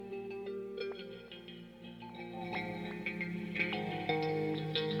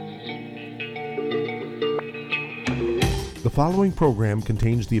The following program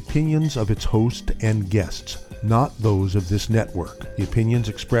contains the opinions of its host and guests, not those of this network. The opinions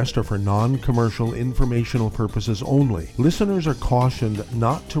expressed are for non-commercial informational purposes only. Listeners are cautioned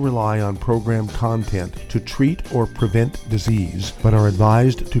not to rely on program content to treat or prevent disease, but are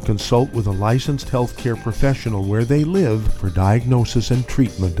advised to consult with a licensed healthcare professional where they live for diagnosis and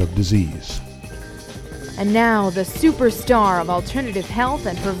treatment of disease. And now, the superstar of alternative health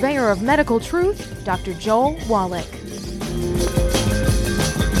and purveyor of medical truth, Dr. Joel Wallach.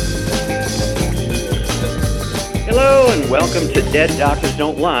 Hello and welcome to Dead Doctors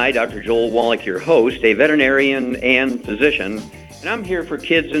Don't Lie. Dr. Joel Wallach, your host, a veterinarian and physician. And I'm here for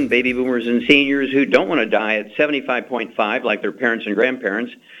kids and baby boomers and seniors who don't want to die at 75.5 like their parents and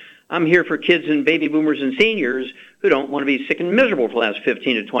grandparents. I'm here for kids and baby boomers and seniors who don't want to be sick and miserable for the last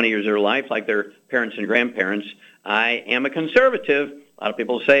 15 to 20 years of their life like their parents and grandparents. I am a conservative. A lot of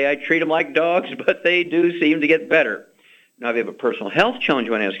people say I treat them like dogs, but they do seem to get better. Now, if you have a personal health challenge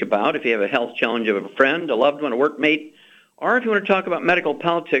you want to ask about, if you have a health challenge of a friend, a loved one, a workmate, or if you want to talk about medical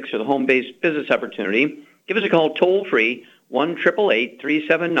politics or the home-based business opportunity, give us a call toll-free,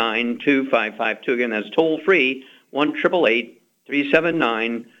 1-888-379-2552. Again, that's toll-free,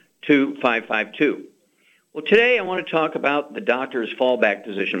 1-888-379-2552. Well, today I want to talk about the doctor's fallback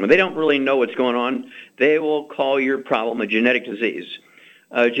position. When they don't really know what's going on, they will call your problem a genetic disease.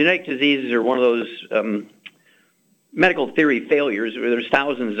 Genetic diseases are one of those medical theory failures. There's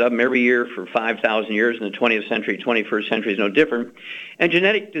thousands of them every year for 5,000 years in the 20th century. 21st century is no different. And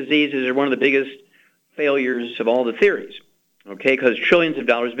genetic diseases are one of the biggest failures of all the theories, okay, because trillions of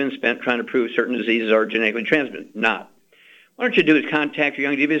dollars have been spent trying to prove certain diseases are genetically transmitted. Not. What don't you do is contact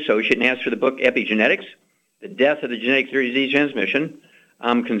your young DV associate and ask for the book Epigenetics, The Death of the Genetic Theory of Disease Transmission.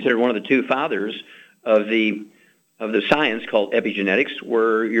 I'm considered one of the two fathers of the science called epigenetics,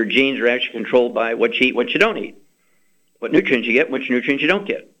 where your genes are actually controlled by what you eat, what you don't eat, what nutrients you get, which nutrients you don't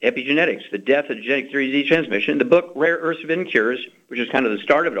get. Epigenetics, The Death of the Genetic Theory of Disease Transmission. The book Rare Earths Forbidden Cures, which is kind of the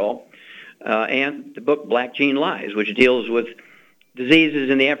start of it all, and the book Black Gene Lies, which deals with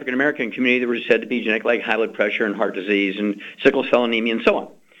diseases in the African American community that were said to be genetic, like high blood pressure and heart disease and sickle cell anemia and so on.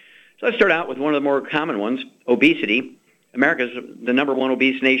 So let's start out with one of the more common ones, obesity. America's the number one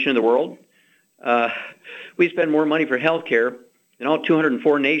obese nation in the world. We spend more money for health care than all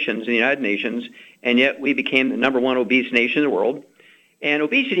 204 nations in the United Nations, and yet we became the number one obese nation in the world. And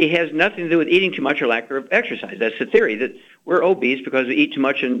obesity has nothing to do with eating too much or lack of exercise. That's the theory, that we're obese because we eat too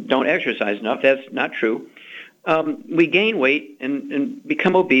much and don't exercise enough. That's not true. We gain weight and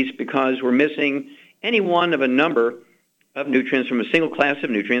become obese because we're missing any one of a number of nutrients from a single class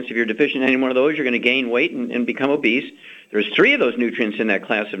of nutrients. If you're deficient in any one of those, you're going to gain weight and become obese. There's 3 of those nutrients in that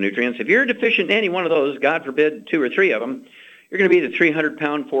class of nutrients. If you're deficient in any one of those, God forbid 2 or 3 of them, you're going to be the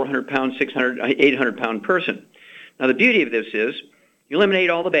 300-pound, 400-pound, 600, 800-pound person. Now, the beauty of this is you eliminate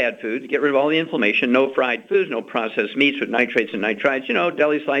all the bad foods, get rid of all the inflammation, no fried foods, no processed meats with nitrates and nitrites,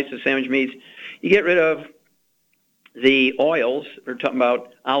 deli slices, sandwich meats. You get rid of the oils. We're talking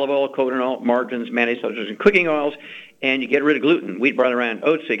about olive oil, coconut oil, margarines, mayonnaise, and cooking oils, and you get rid of gluten, wheat, barley, rye, and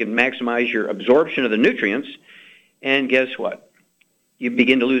oats, so you can maximize your absorption of the nutrients. And guess what? You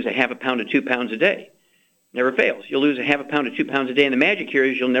begin to lose a half a pound to 2 pounds a day. Never fails. You'll lose a half a pound to 2 pounds a day, and the magic here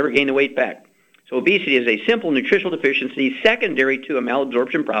is you'll never gain the weight back. So obesity is a simple nutritional deficiency secondary to a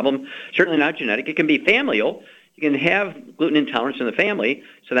malabsorption problem, certainly not genetic. It can be familial. You can have gluten intolerance in the family,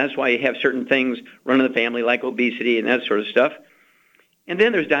 so that's why you have certain things run in the family like obesity and that sort of stuff. And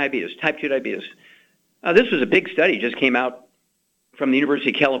then there's diabetes, type 2 diabetes. This was a big study, just came out from the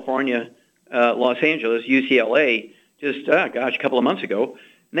University of California, Los Angeles, UCLA, just, a couple of months ago.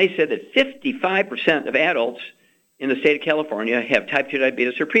 And they said that 55% of adults in the state of California have type 2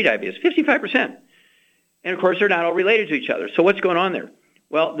 diabetes or prediabetes, 55%. And, of course, they're not all related to each other. So what's going on there?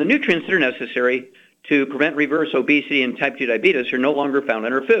 Well, the nutrients that are necessary to prevent reverse obesity and type 2 diabetes are no longer found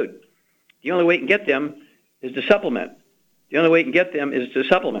in our food. The only way you can get them is to supplement.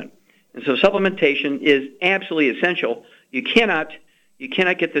 And so supplementation is absolutely essential. You cannot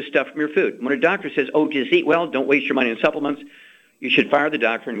get this stuff from your food. When a doctor says, just eat well, don't waste your money on supplements, you should fire the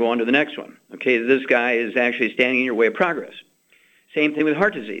doctor and go on to the next one. Okay, this guy is actually standing in your way of progress. Same thing with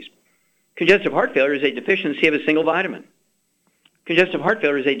heart disease. Congestive heart failure is a deficiency of a single vitamin.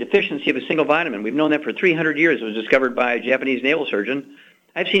 We've known that for 300 years. It was discovered by a Japanese naval surgeon.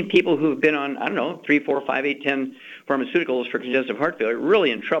 I've seen people who have been on, 3, 4, 5, 8, 10 pharmaceuticals for congestive heart failure,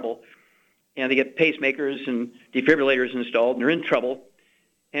 really in trouble. And they get pacemakers and defibrillators installed, and they're in trouble.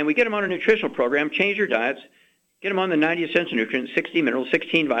 And we get them on a nutritional program, change their diets, get them on the 90 essential nutrients, 60 minerals,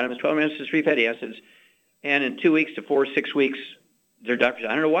 16 vitamins, 12 amino acids, 3 fatty acids, and in 2 weeks to 4, 6 weeks, their doctor says,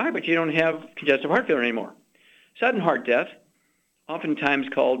 I don't know why, but you don't have congestive heart failure anymore. Sudden heart death, oftentimes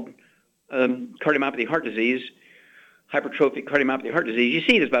called cardiomyopathy heart disease, hypertrophic cardiomyopathy heart disease. You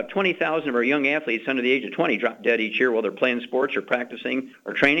see there's about 20,000 of our young athletes under the age of 20 drop dead each year while they're playing sports or practicing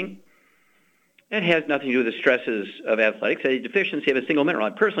or training. That has nothing to do with the stresses of athletics. A deficiency of a single mineral.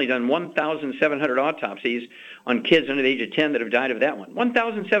 I've personally done 1,700 autopsies on kids under the age of 10 that have died of that one.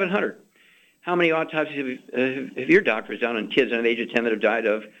 1,700. How many autopsies have your doctors done on kids under the age of 10 that have died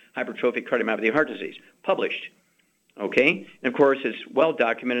of hypertrophic cardiomyopathy heart disease? Published. Okay? And of course, it's well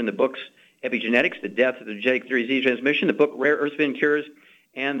documented in the books Epigenetics, The Death of the Genetic Theory of Disease Transmission, the book Rare Earth Spin Cures,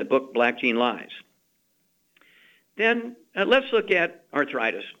 and the book Black Gene Lies. Then let's look at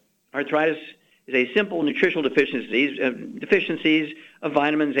arthritis. Arthritis is a simple nutritional deficiencies of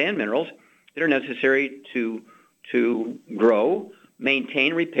vitamins and minerals that are necessary to grow,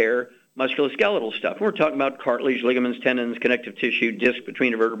 maintain, repair musculoskeletal stuff. We're talking about cartilage, ligaments, tendons, connective tissue, disc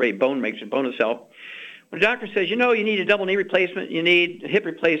between the vertebrae, bone makes a bone itself. When a doctor says, you need a double knee replacement, you need a hip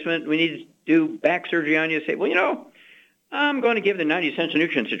replacement, we need to do back surgery on you, say, well, I'm going to give the 90 essential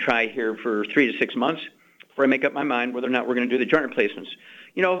nutrients a try here for 3 to 6 months before I make up my mind whether or not we're going to do the joint replacements.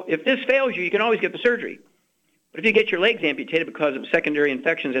 If this fails you can always get the surgery. But if you get your legs amputated because of secondary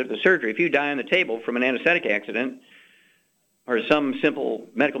infections after the surgery, if you die on the table from an anesthetic accident or some simple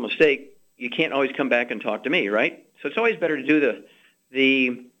medical mistake, you can't always come back and talk to me, right? So it's always better to do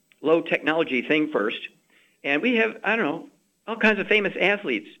the low technology thing first. And we have, all kinds of famous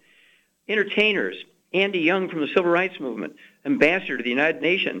athletes, entertainers, Andy Young from the Civil Rights Movement, ambassador to the United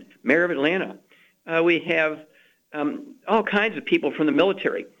Nations, mayor of Atlanta. We have all kinds of people from the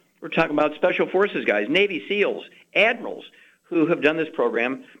military. We're talking about special forces guys, Navy SEALs, admirals who have done this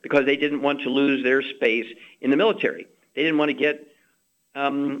program because they didn't want to lose their space in the military. They didn't want to get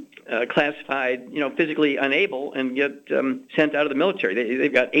classified, physically unable and get sent out of the military.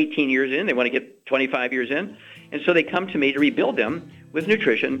 They've got 18 years in. They want to get 25 years in. And so they come to me to rebuild them with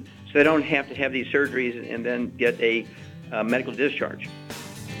nutrition so they don't have to have these surgeries and then get a medical discharge.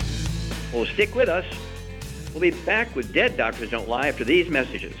 Well, stick with us. We'll be back with Dead Doctors Don't Lie after these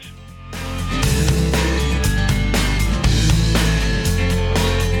messages.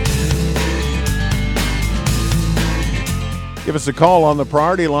 Give us a call on the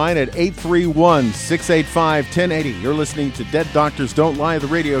priority line at 831-685-1080. You're listening to Dead Doctors Don't Lie, the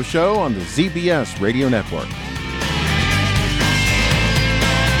radio show on the ZBS Radio Network.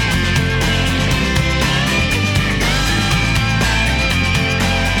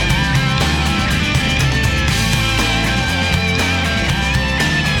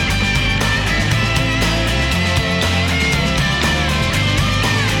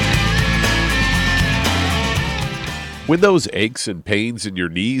 When those aches and pains in your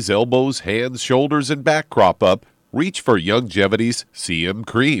knees, elbows, hands, shoulders, and back crop up, reach for Youngevity's CM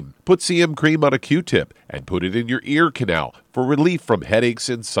Cream. Put CM Cream on a Q-tip and put it in your ear canal for relief from headaches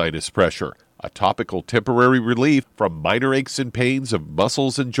and sinus pressure. A topical temporary relief from minor aches and pains of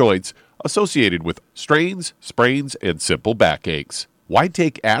muscles and joints associated with strains, sprains, and simple backaches. Why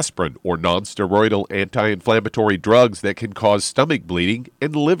take aspirin or non-steroidal anti-inflammatory drugs that can cause stomach bleeding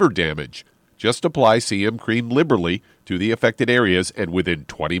and liver damage? Just apply CM Cream liberally to the affected areas, and within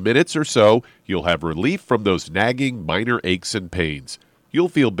 20 minutes or so, you'll have relief from those nagging minor aches and pains. You'll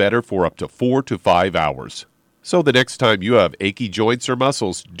feel better for up to 4 to 5 hours. So the next time you have achy joints or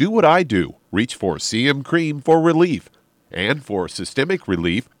muscles, do what I do. Reach for CM Cream for relief. And for systemic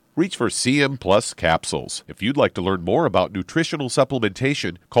relief, reach for CM Plus capsules. If you'd like to learn more about nutritional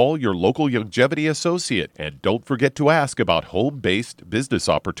supplementation, call your local Youngevity associate. And don't forget to ask about home-based business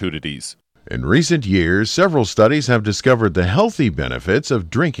opportunities. In recent years, several studies have discovered the healthy benefits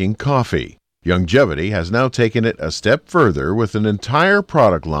of drinking coffee. Youngevity has now taken it a step further with an entire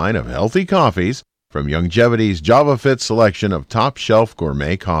product line of healthy coffees from Youngevity's JavaFit selection of top-shelf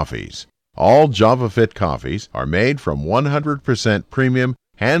gourmet coffees. All JavaFit coffees are made from 100% premium,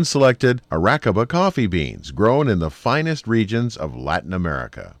 hand-selected Arabica coffee beans grown in the finest regions of Latin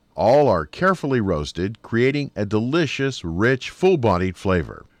America. All are carefully roasted, creating a delicious, rich, full-bodied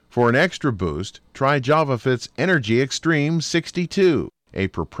flavor. For an extra boost, try JavaFit's Energy Extreme 62, a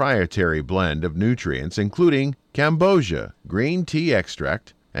proprietary blend of nutrients including Cambogia, green tea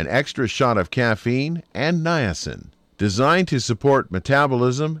extract, an extra shot of caffeine, and niacin. Designed to support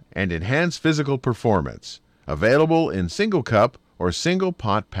metabolism and enhance physical performance. Available in single cup or single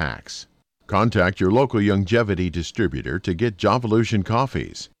pot packs. Contact your local Youngevity distributor to get Jovolution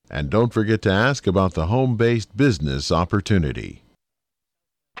coffees. And don't forget to ask about the home-based business opportunity.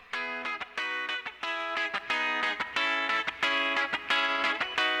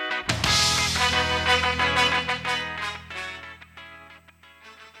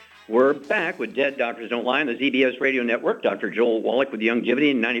 We're back with Dead Doctors Don't Lie on the ZBS Radio Network. Dr. Joel Wallach with Youngevity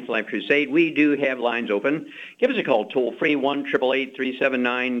and 90 for Life Crusade. We do have lines open. Give us a call, toll-free,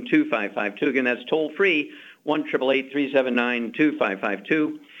 1-888-379-2552. Again, that's toll-free, 1-888-379-2552.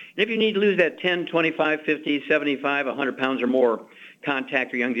 And if you need to lose that 10, 25, 50, 75, 100 pounds or more,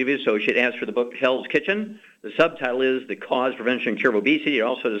 contact your Youngevity associate. Ask for the book Hell's Kitchen. The subtitle is The Cause, Prevention, and Cure of Obesity. It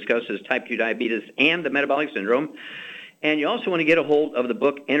also discusses type 2 diabetes and the metabolic syndrome. And you also want to get a hold of the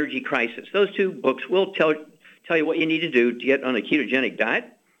book Energy Crisis. Those two books will tell you what you need to do to get on a ketogenic diet.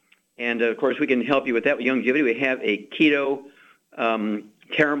 And, of course, we can help you with that with Youngevity. We have a keto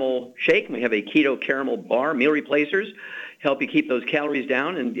caramel shake. We have a keto caramel bar, meal replacers, help you keep those calories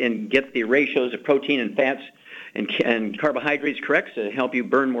down and get the ratios of protein and fats and carbohydrates correct to help you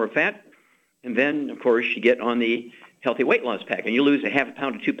burn more fat. And then, of course, you get on the healthy weight loss pack, and you lose a half a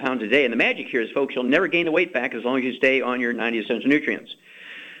pound to 2 pounds a day. And the magic here is, folks, you'll never gain the weight back as long as you stay on your 90 essential nutrients.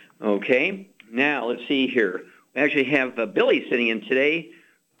 Okay, now let's see here. We actually have Billy sitting in today.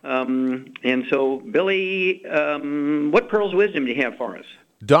 And so, Billy, what pearls of wisdom do you have for us?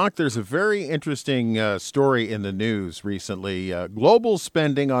 Doc, there's a very interesting story in the news recently. Global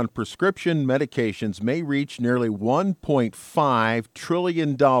spending on prescription medications may reach nearly $1.5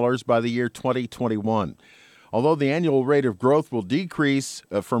 trillion by the year 2021. Although the annual rate of growth will decrease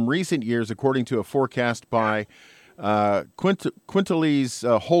from recent years, according to a forecast by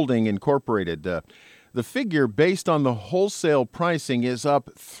Quintiles Holding Incorporated. The figure, based on the wholesale pricing, is up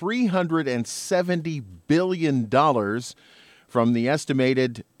 $370 billion from the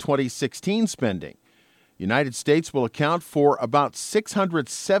estimated 2016 spending. United States will account for about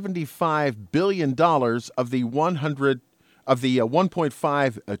 $675 billion of the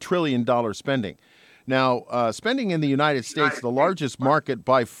 $1.5 trillion spending. Now, spending in the United States, the largest market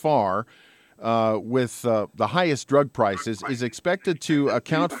by far, with the highest drug prices, is expected to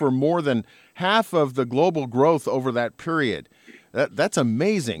account for more than half of the global growth over that period. That's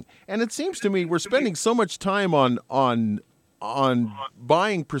amazing. And it seems to me we're spending so much time on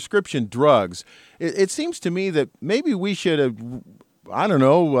buying prescription drugs. It seems to me that maybe we should,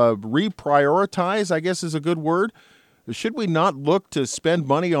 reprioritize, I guess is a good word. Should we not look to spend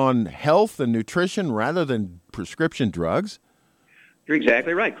money on health and nutrition rather than prescription drugs? You're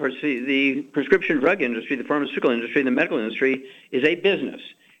exactly right. Of course, the prescription drug industry, the pharmaceutical industry, the medical industry is a business,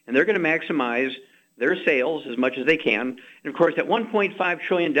 and they're going to maximize their sales as much as they can. And, of course, that $1.5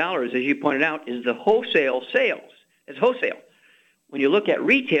 trillion, as you pointed out, is the wholesale sales. It's wholesale. When you look at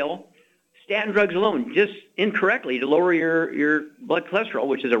retail, statin drugs alone, just incorrectly to lower your blood cholesterol,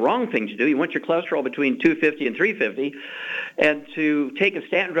 which is a wrong thing to do. You want your cholesterol between 250 and 350. And to take a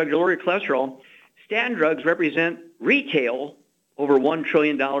statin drug to lower your cholesterol, statin drugs represent retail over $1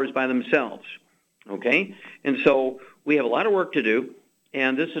 trillion by themselves. Okay? And so we have a lot of work to do,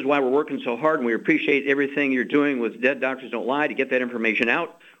 and this is why we're working so hard, and we appreciate everything you're doing with Dead Doctors Don't Lie to get that information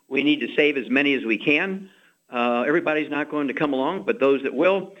out. We need to save as many as we can. Everybody's not going to come along, but those that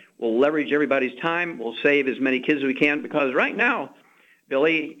will leverage everybody's time. We'll save as many kids as we can, because right now,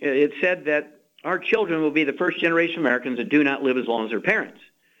 Billy, it's said that our children will be the first generation of Americans that do not live as long as their parents,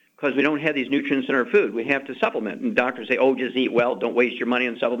 because we don't have these nutrients in our food. We have to supplement. And doctors say, just eat well. Don't waste your money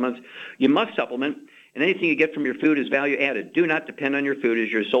on supplements. You must supplement, and anything you get from your food is value added. Do not depend on your food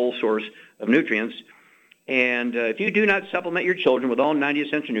as your sole source of nutrients. And if you do not supplement your children with all 90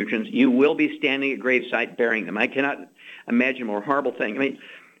 essential nutrients, you will be standing at gravesite burying them. I cannot imagine a more horrible thing. I mean,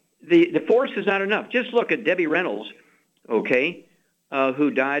 the force is not enough. Just look at Debbie Reynolds, who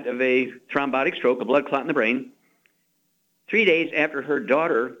died of a thrombotic stroke, a blood clot in the brain, 3 days after her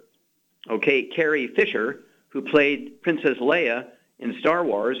daughter, Carrie Fisher, who played Princess Leia in Star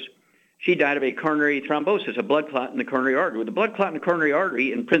Wars, she died of a coronary thrombosis, a blood clot in the coronary artery. With a blood clot in the coronary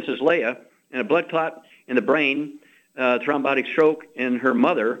artery in Princess Leia and a blood clot in the brain, thrombotic stroke in her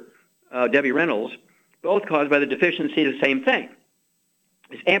mother, Debbie Reynolds, both caused by the deficiency of the same thing.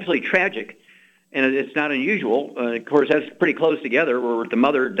 It's absolutely tragic, and it's not unusual. Of course, that's pretty close together, where the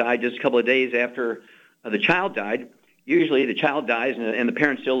mother died just a couple of days after the child died. Usually the child dies and the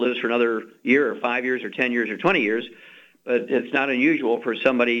parent still lives for another year or 5 years or 10 years or 20 years, but it's not unusual for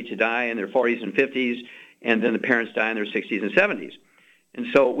somebody to die in their 40s and 50s, and then the parents die in their 60s and 70s. And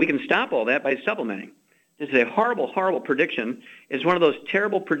so we can stop all that by supplementing. This is a horrible, horrible prediction. It's one of those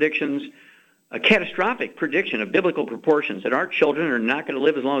terrible predictions, a catastrophic prediction of biblical proportions, that our children are not going to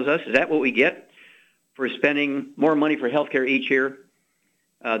live as long as us. Is that what we get for spending more money for health care each year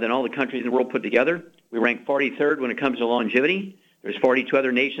than all the countries in the world put together? We rank 43rd when it comes to longevity. There's 42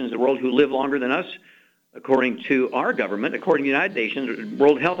 other nations in the world who live longer than us. According to our government, according to the United Nations,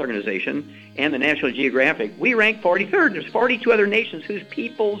 World Health Organization, and the National Geographic, we rank 43rd. There's 42 other nations whose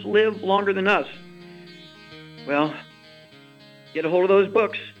peoples live longer than us. Well, get a hold of those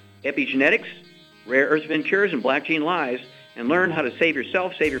books, Epigenetics, Rare Earths Ventures, and Black Gene Lies, and learn how to save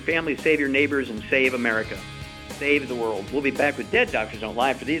yourself, save your family, save your neighbors, and save America. Save the world. We'll be back with Dead Doctors Don't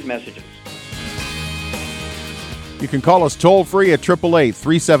Lie for these messages. You can call us toll-free at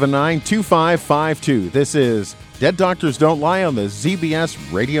 888-379-2552. This is Dead Doctors Don't Lie on the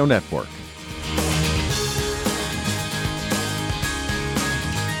ZBS Radio Network.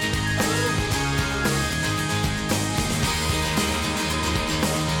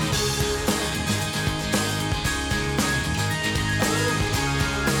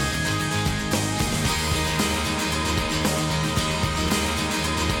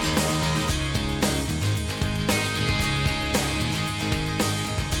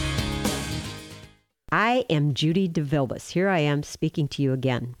 I am Judy DeVilbus. Here I am speaking to you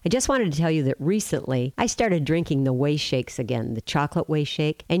again. I just wanted to tell you that recently I started drinking the Whey Shakes again, the chocolate Whey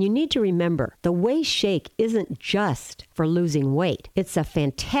Shake. And you need to remember, the Whey Shake isn't just for losing weight. It's a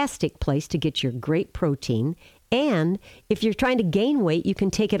fantastic place to get your great protein. And if you're trying to gain weight, you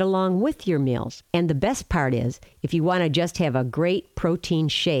can take it along with your meals. And the best part is, if you want to just have a great protein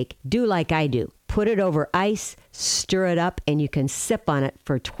shake, do like I do. Put it over ice, stir it up, and you can sip on it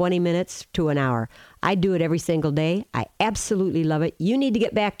for 20 minutes to an hour. I do it every single day. I absolutely love it. You need to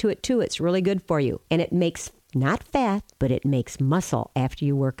get back to it too. It's really good for you. And it makes not fat, but it makes muscle after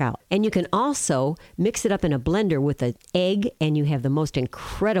you work out. And you can also mix it up in a blender with an egg, and you have the most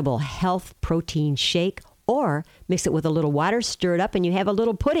incredible health protein shake. Or mix it with a little water, stir it up, and you have a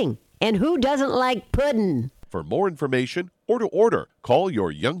little pudding. And who doesn't like pudding? For more information or to order, call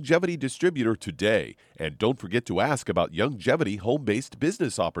your Youngevity distributor today. And don't forget to ask about Youngevity home-based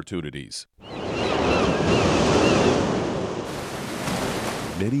business opportunities.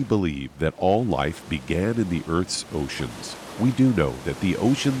 Many believe that all life began in the Earth's oceans. We do know that the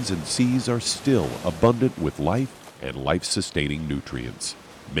oceans and seas are still abundant with life and life-sustaining nutrients.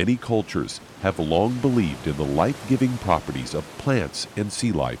 Many cultures have long believed in the life-giving properties of plants and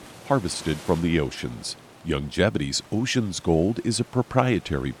sea life harvested from the oceans. Youngevity's Ocean's Gold is a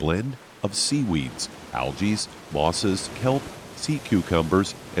proprietary blend of seaweeds, algae, mosses, kelp, sea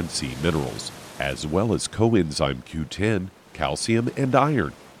cucumbers, and sea minerals, as well as coenzyme Q10, calcium, and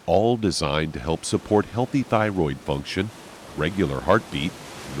iron, all designed to help support healthy thyroid function, regular heartbeat,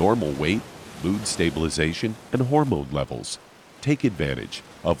 normal weight, mood stabilization, and hormone levels. Take advantage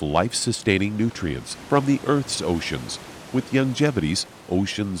of life-sustaining nutrients from the Earth's oceans with Youngevity's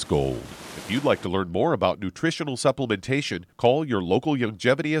Ocean's Gold. If you'd like to learn more about nutritional supplementation, call your local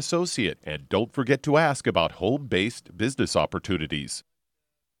Youngevity associate, and don't forget to ask about home-based business opportunities.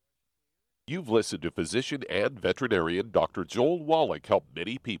 You've listened to physician and veterinarian Dr. Joel Wallach help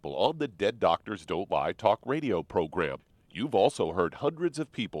many people on the Dead Doctors Don't Lie talk radio program. You've also heard hundreds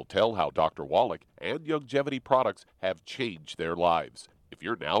of people tell how Dr. Wallach and Youngevity products have changed their lives. If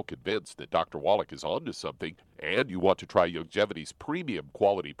you're now convinced that Dr. Wallach is onto something and you want to try Youngevity's premium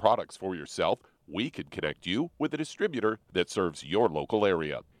quality products for yourself, we can connect you with a distributor that serves your local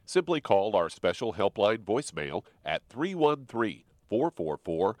area. Simply call our special helpline voicemail at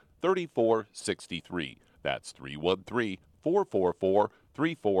 313-444-3463. That's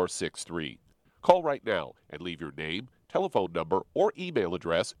 313-444-3463. Call right now and leave your name, telephone number, or email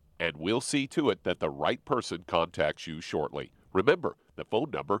address, and we'll see to it that the right person contacts you shortly. Remember, the phone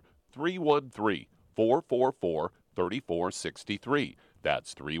number, 313-444-3463.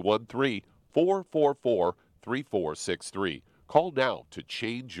 That's 313-444-3463. Call now to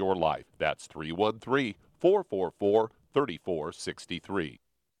change your life. That's 313-444-3463.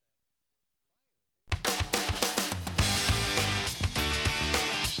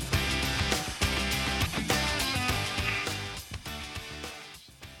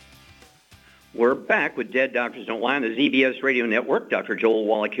 We're back with Dead Doctors Don't Lie on the ZBS Radio Network. Dr. Joel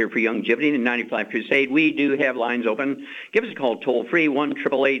Wallach here for Youngevity and the 95 Crusade. We do have lines open. Give us a call toll-free,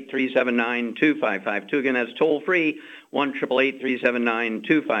 1-888-379-2552. Again, that's toll-free,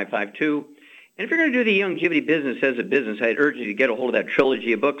 1-888-379-2552. And if you're going to do the Youngevity business as a business, I'd urge you to get a hold of that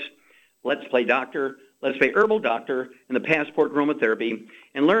trilogy of books, Let's Play Doctor, Let's Play Herbal Doctor, and the Passport Aromatherapy,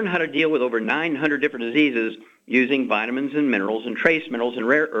 and learn how to deal with over 900 different diseases using vitamins and minerals and trace minerals and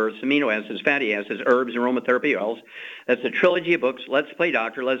rare earths, amino acids, fatty acids, herbs, and aromatherapy oils. That's the trilogy of books, Let's Play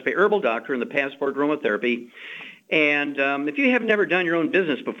Doctor, Let's Play Herbal Doctor, and the Passport Aromatherapy. And if you have never done your own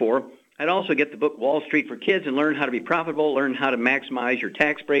business before, I'd also get the book Wall Street for Kids and learn how to be profitable, learn how to maximize your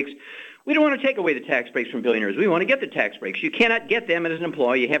tax breaks. We don't want to take away the tax breaks from billionaires. We want to get the tax breaks. You cannot get them as an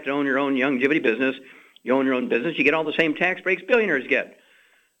employee. You have to own your own Youngevity business. You own your own business. You get all the same tax breaks billionaires get.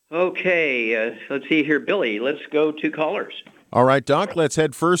 Okay, let's see here. Billy, let's go to callers. All right, Doc, let's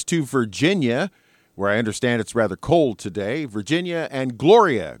head first to Virginia, where I understand it's rather cold today. Virginia and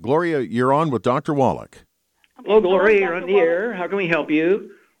Gloria. Gloria, you're on with Dr. Wallach. Hello, Gloria. You're on the air. How can we help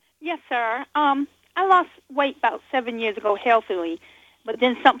you? Yes, sir. I lost weight about 7 years ago healthily, but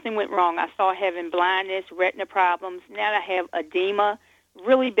then something went wrong. I started having blindness, retina problems. Now I have edema,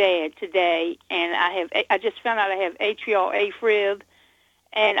 really bad today, and I just found out I have atrial AFib,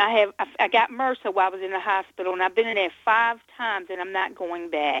 and I got MRSA while I was in the hospital, and I've been in there 5 times, and I'm not going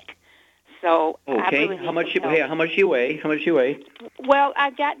back. So okay, really how much you weigh? Well, I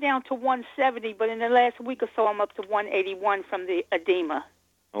got down to 170, but in the last week or so, I'm up to 181 from the edema.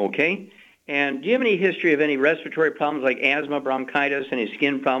 Okay. And do you have any history of any respiratory problems like asthma, bronchitis, any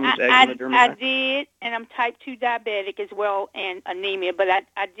skin problems, eczema, dermatitis? I did, and I'm type 2 diabetic as well, and anemia. But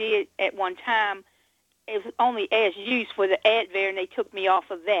I did at one time. It was only as use for the Advair, and they took me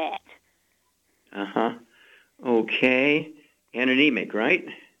off of that. Uh-huh. Okay. And anemic, right?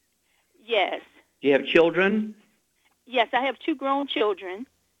 Yes. Do you have children? Yes, I have 2 grown children.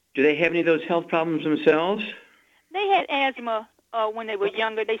 Do they have any of those health problems themselves? They had asthma when they were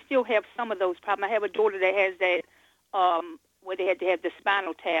younger. They still have some of those problems. I have a daughter that has that, where they had to have the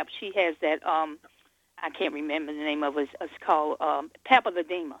spinal tap. She has that, I can't remember the name of it. It's called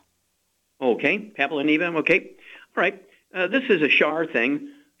papilledema. Okay, papilledema, okay. All right. This is a Shar thing.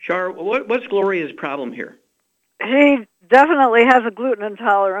 Shar, what's Gloria's problem here? She definitely has a gluten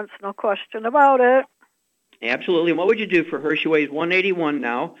intolerance, no question about it. Absolutely. And what would you do for her? She weighs 181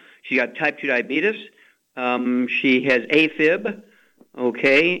 now. She got type 2 diabetes. She has AFib,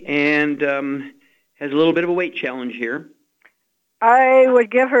 okay, and has a little bit of a weight challenge here. I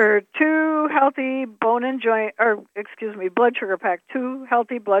would give her 2 healthy blood sugar packs, 2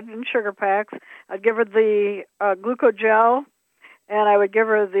 healthy blood and sugar packs. I'd give her the glucogel, and I would give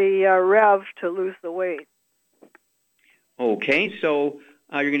her the Rev to lose the weight. Okay, so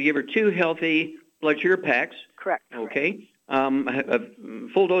you're going to give her 2 healthy blood sugar packs. Correct. Okay. A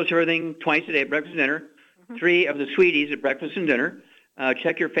full dose of everything twice a day at breakfast and dinner. 3 of the sweeties at breakfast and dinner.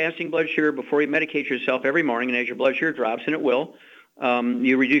 Check your fasting blood sugar before you medicate yourself every morning, and as your blood sugar drops, and it will,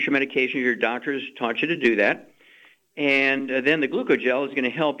 you reduce your medication. Your doctors taught you to do that. And then the glucogel is going to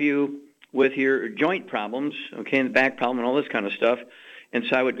help you with your joint problems, okay, and the back problem and all this kind of stuff. And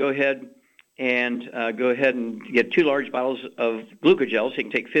so I would go ahead and get 2 large bottles of glucogel, so you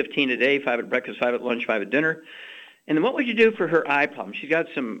can take 15 a day, 5 at breakfast, 5 at lunch, 5 at dinner. And then what would you do for her eye problems? She's got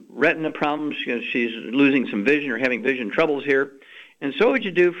some retina problems. She's losing some vision or having vision troubles here. And so what would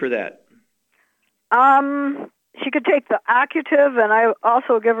you do for that? She could take the Occutive, and I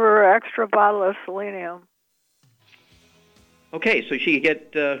also give her an extra bottle of selenium. Okay, so she could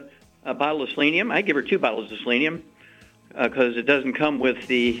get a bottle of selenium. I give her 2 bottles of selenium because it doesn't come with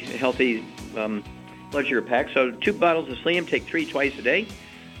the healthy blood sugar pack. So 2 bottles of selenium, take 3 twice a day.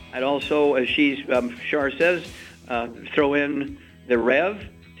 I'd also, as Shar says, throw in the Rev,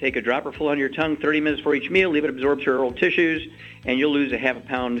 take a dropper full on your tongue 30 minutes for each meal, leave it absorb through oral tissues, and you'll lose a half a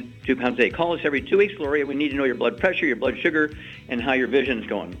pound, 2 pounds a day. Call us every 2 weeks, Gloria. We need to know your blood pressure, your blood sugar, and how your vision's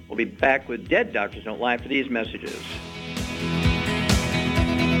going. We'll be back with Dead Doctors Don't Lie after these messages.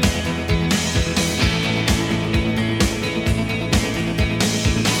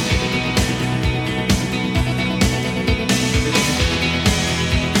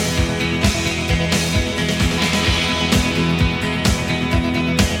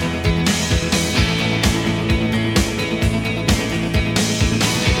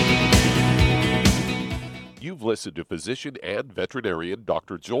 Listen to physician and veterinarian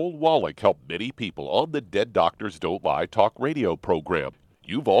Dr. Joel Wallach help many people on the Dead Doctors Don't Lie talk radio program.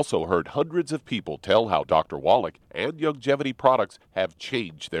 You've also heard hundreds of people tell how Dr. Wallach and Youngevity products have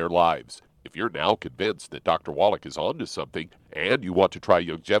changed their lives. If you're now convinced that Dr. Wallach is onto something and you want to try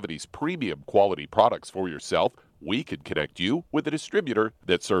Youngevity's premium quality products for yourself, we can connect you with a distributor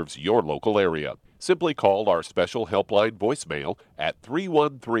that serves your local area. Simply call our special helpline voicemail at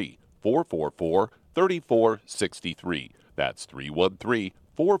 313-444-3463. That's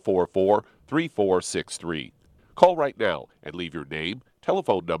 313-444-3463. Call right now and leave your name,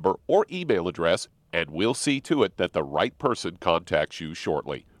 telephone number, or email address, and we'll see to it that the right person contacts you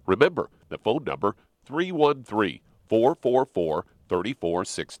shortly. Remember, the phone number,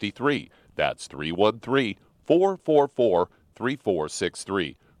 313-444-3463. That's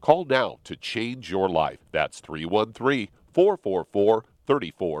 313-444-3463. Call now to change your life. That's 313-444-3463.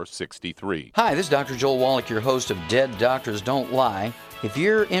 3463. Hi, this is Dr. Joel Wallach, your host of Dead Doctors Don't Lie. If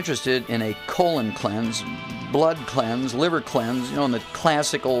you're interested in a colon cleanse, blood cleanse, liver cleanse, in the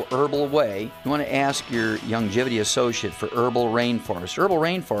classical herbal way, you want to ask your Youngevity associate for Herbal Rainforest. Herbal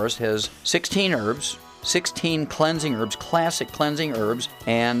Rainforest has 16 herbs, 16 cleansing herbs, classic cleansing herbs,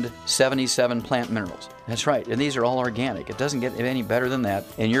 and 77 plant minerals. That's right, and these are all organic. It doesn't get any better than that.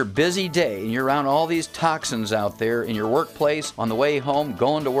 In your busy day, and you're around all these toxins out there in your workplace, on the way home,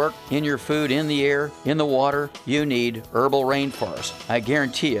 going to work, in your food, in the air, in the water, you need Herbal Rainforest. I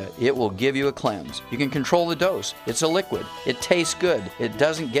guarantee you, it will give you a cleanse. You can control the dose. It's a liquid. It tastes good. It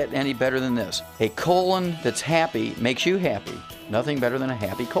doesn't get any better than this. A colon that's happy makes you happy. Nothing better than a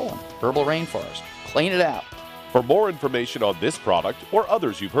happy colon. Herbal Rainforest. Clean it out. For more information on this product or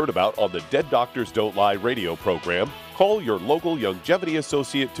others you've heard about on the Dead Doctors Don't Lie radio program, call your local Youngevity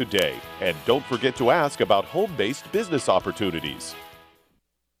associate today. And don't forget to ask about home-based business opportunities.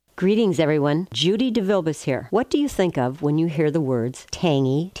 Greetings, everyone. Judy DeVilbus here. What do you think of when you hear the words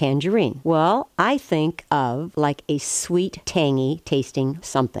tangy tangerine? Well, I think of like a sweet, tangy tasting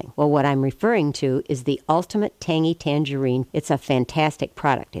something. Well, what I'm referring to is the Ultimate Tangy Tangerine. It's a fantastic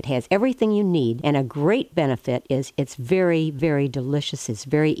product. It has everything you need, and a great benefit is it's very, very delicious. It's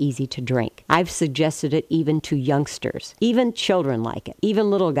very easy to drink. I've suggested it even to youngsters. Even children like it. Even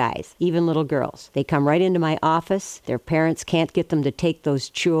little guys. Even little girls. They come right into my office. Their parents can't get them to take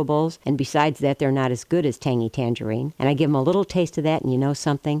those chewable, and besides that, they're not as good as Tangy Tangerine. And I give them a little taste of that, and you know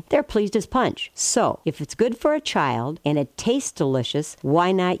something? They're pleased as punch. So, if it's good for a child and it tastes delicious,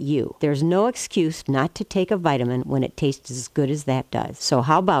 why not you? There's no excuse not to take a vitamin when it tastes as good as that does. So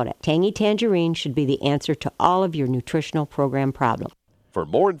how about it? Tangy Tangerine should be the answer to all of your nutritional program problems. For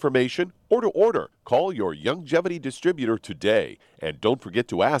more information or to order, call your Youngevity distributor today. And don't forget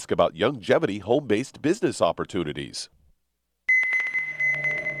to ask about Youngevity home-based business opportunities.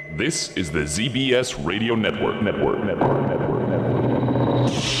 This is the ZBS Radio Network.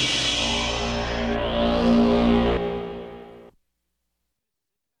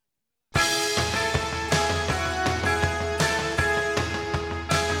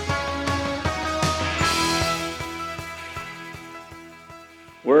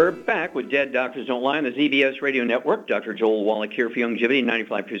 We're back with Dead Doctors Don't Lie on the ZBS Radio Network. Dr. Joel Wallach here for Youngevity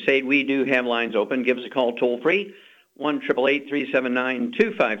 95 Crusade. We do have lines open. Give us a call toll-free.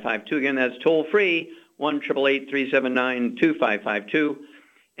 1-888-379-2552. Again, that's toll-free, 1-888-379-2552.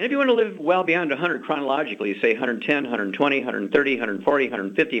 And if you want to live well beyond 100 chronologically, say 110, 120, 130, 140,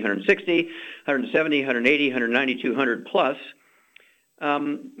 150, 160, 170, 180, 190, 200 plus, I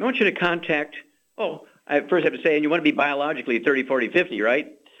want you to contact, I first have to say, and you want to be biologically 30, 40, 50, right?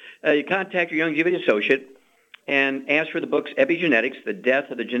 You contact your Youngevity associate and ask for the books Epigenetics, The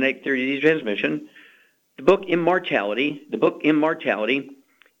Death of the Genetic Theory of Disease Transmission, the book Immortality,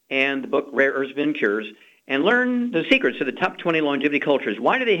 and the book Rare Earths Bin Cures, and learn the secrets of the top 20 longevity cultures.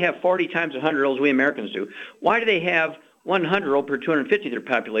 Why do they have 40 times 100-year-olds we Americans do? Why do they have 100-year-old per 250 of their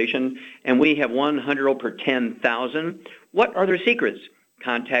population, and we have 100-year-old per 10,000? What are their secrets?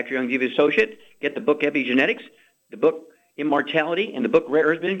 Contact your Youngevity associate, get the book Epigenetics, the book Immortality, and the book Rare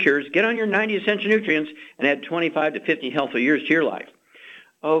Earths Bin Cures. Get on your 90 essential nutrients and add 25 to 50 healthy years to your life.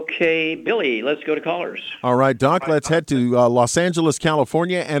 Okay, Billy, let's go to callers. All right, Doc, let's head to Los Angeles,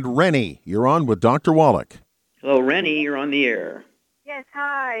 California. And Rennie, you're on with Dr. Wallach. Hello, Rennie, you're on the air. Yes,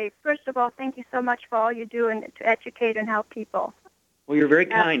 hi. First of all, thank you so much for all you do to educate and help people. Well, you're very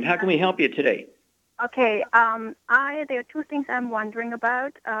kind. How can we help you today? Okay, there are two things I'm wondering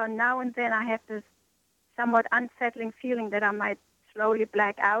about. Now and then I have this somewhat unsettling feeling that I might slowly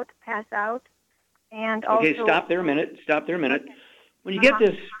black out, pass out. And also... Okay, stop there a minute. Okay. When you get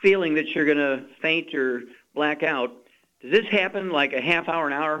this feeling that you're going to faint or black out, does this happen like a half hour,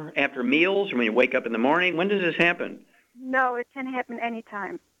 an hour after meals, or when you wake up in the morning? When does this happen? No, it can happen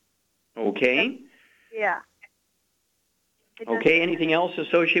anytime. Okay. Yeah. Okay, anything else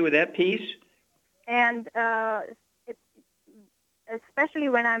associated with that piece? And especially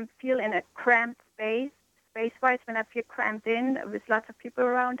when I feel in a cramped space-wise, when I feel cramped in with lots of people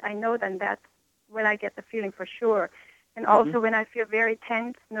around, I know then that's when I get the feeling for sure. And also when I feel very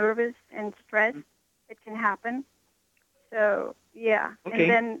tense, nervous, and stressed, it can happen. So, yeah. Okay. And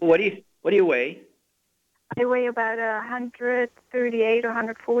then, what do you weigh? I weigh about 138 or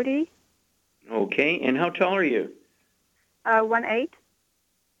 140. Okay. And how tall are you? 1'8".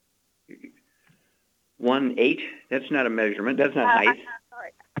 1'8"? That's not a measurement. That's not height.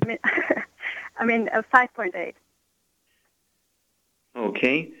 Sorry. I mean 5.8.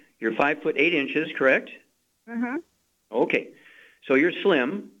 Okay. You're 5 foot 8 inches, correct? Mm-hmm. Okay. So you're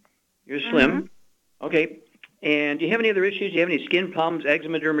slim. Okay. And do you have any other issues? Do you have any skin problems,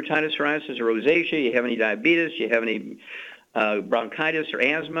 eczema, dermatitis, psoriasis, or rosacea? Do you have any diabetes? Do you have any bronchitis or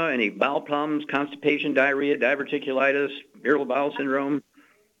asthma? Any bowel problems, constipation, diarrhea, diverticulitis, irritable bowel syndrome?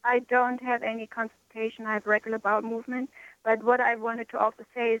 I don't have any constipation. I have regular bowel movement. But what I wanted to also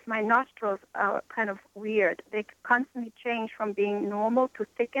say is my nostrils are kind of weird. They constantly change from being normal to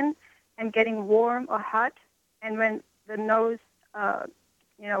thicken and getting warm or hot. And when the nose, when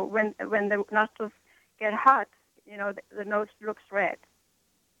the nostrils get hot, the nose looks red.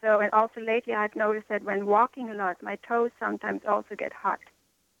 So, and also lately I've noticed that when walking a lot, my toes sometimes also get hot.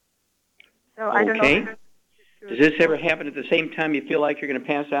 So I don't know. Does this ever happen at the same time you feel like you're going to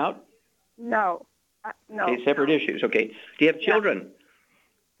pass out? No. No. Okay, separate issues. Okay. Do you have children?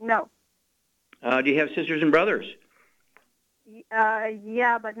 No. Do you have sisters and brothers?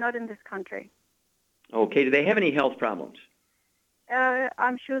 Yeah, but not in this country. Okay. Do they have any health problems?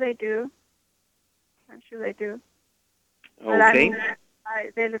 I'm sure they do. Okay. But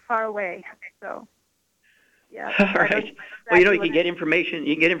they live far away, so yeah. All right. Well, you can get information.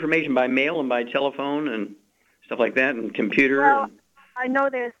 You can get information by mail and by telephone and stuff like that, and computer. Well, I know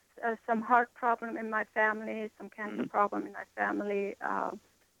there's some heart problem in my family, some cancer problem in my family.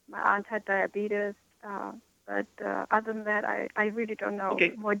 My aunt had diabetes, but other than that, I really don't know.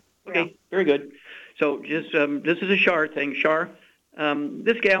 Okay. Okay. Very good. So just this is a Shar thing. Shar,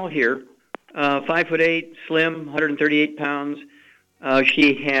 this gal here, 5'8", slim, 138 pounds.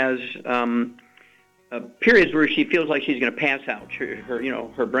 She has periods where she feels like she's going to pass out.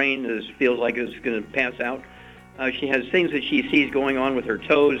 Her brain feels like it's going to pass out. She has things that she sees going on with her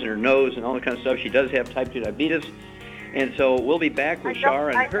toes and her nose and all that kind of stuff. She does have type 2 diabetes. And so we'll be back with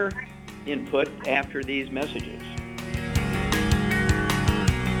Shar and her input after these messages.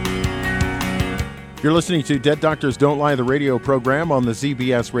 You're listening to Dead Doctors Don't Lie, the radio program on the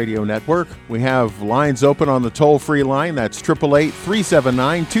ZBS Radio Network. We have lines open on the toll-free line. That's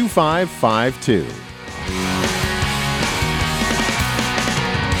 888-379-2552.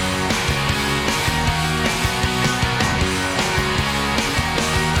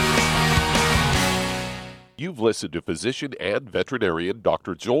 You've listened to physician and veterinarian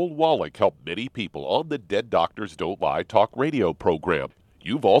Dr. Joel Wallach help many people on the Dead Doctors Don't Lie talk radio program.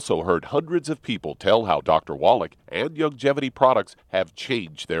 You've also heard hundreds of people tell how Dr. Wallach and Youngevity products have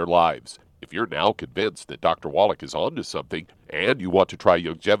changed their lives. If you're now convinced that Dr. Wallach is onto something and you want to try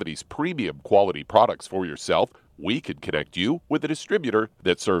Youngevity's premium quality products for yourself, we can connect you with a distributor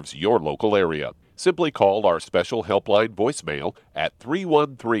that serves your local area. Simply call our special helpline voicemail at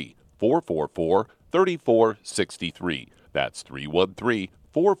 313-444-3463. That's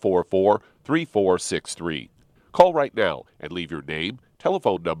 313-444-3463. Call right now and leave your name,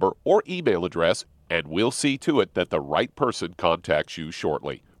 telephone number, or email address, and we'll see to it that the right person contacts you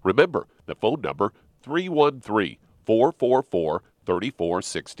shortly. Remember, the phone number,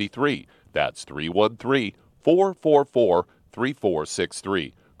 313-444-3463. That's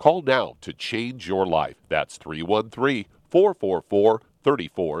 313-444-3463. Call now to change your life. That's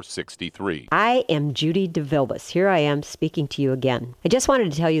 313-444-3463. I am Judy DeVilbus. Here I am speaking to you again. I just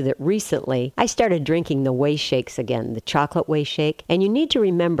wanted to tell you that recently I started drinking the Whey Shakes again, the chocolate Whey Shake. And you need to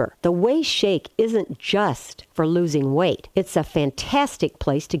remember, the Whey Shake isn't just for losing weight. It's a fantastic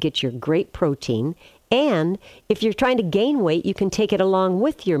place to get your great protein. And if you're trying to gain weight, you can take it along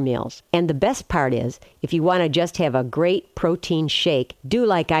with your meals. And the best part is, if you want to just have a great protein shake, do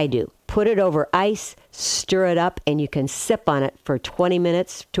like I do. Put it over ice, stir it up, and you can sip on it for 20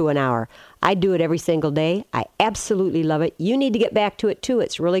 minutes to an hour. I do it every single day. I absolutely love it. You need to get back to it too.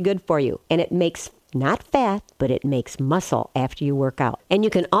 It's really good for you. And it makes not fat, but it makes muscle after you work out. And you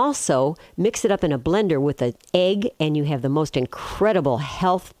can also mix it up in a blender with an egg, and you have the most incredible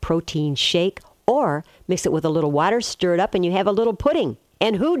health protein shake. Or mix it with a little water, stir it up, and you have a little pudding.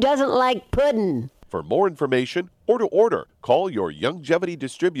 And who doesn't like pudding? For more information or to order, call your Youngevity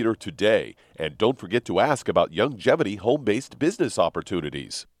distributor today. And don't forget to ask about Youngevity home-based business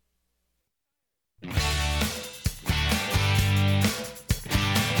opportunities.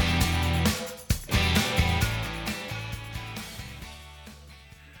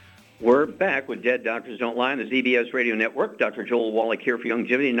 We're back with Dead Doctors Don't Lie on the ZBS Radio Network. Dr. Joel Wallach here for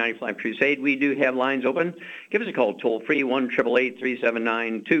Youngevity 95 Crusade. We do have lines open. Give us a call toll-free,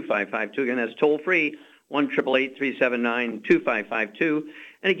 1-888-379-2552. Again, that's toll-free, 1-888-379-2552.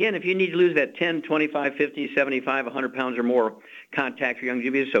 And again, if you need to lose that 10, 25, 50, 75, 100 pounds or more, contact your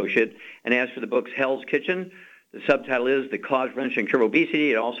Youngevity associate and ask for the book Hell's Kitchen. The subtitle is The Cause, Prevention, and Cure of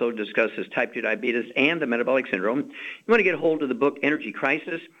Obesity. It also discusses type 2 diabetes and the metabolic syndrome. You want to get a hold of the book Energy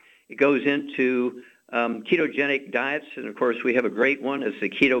Crisis. It goes into ketogenic diets, and of course we have a great one. It's the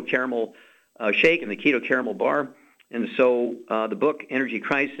Keto Caramel shake and the keto caramel bar. And so the book, Energy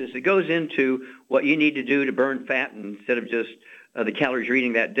Crisis, it goes into what you need to do to burn fat instead of just the calories you're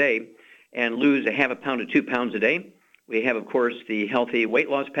eating that day and lose a half a pound to 2 pounds a day. We have, of course, the Healthy Weight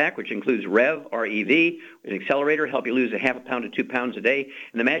Loss Pack, which includes REV, R-E-V, an accelerator, help you lose a half a pound to 2 pounds a day.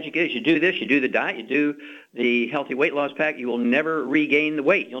 And the magic is you do this, you do the diet, you do the Healthy Weight Loss Pack, you will never regain the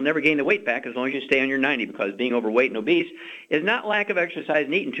weight. You'll never gain the weight back as long as you stay on your 90, because being overweight and obese is not lack of exercise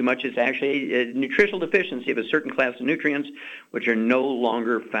and eating too much. It's actually a nutritional deficiency of a certain class of nutrients which are no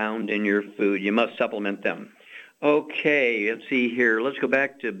longer found in your food. You must supplement them. Okay, let's see here. Let's go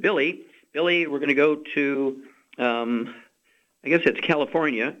back to Billy. Billy, we're going to go to... I guess it's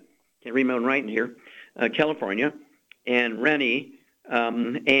California. Can't read my own writing here. California, and Rennie,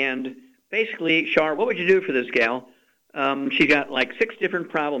 and basically, Shar, what would you do for this gal? She's got like 6 different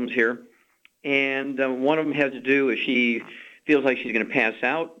problems here, and one of them has to do with she feels like she's going to pass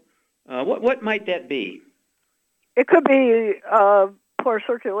out. What might that be? It could be poor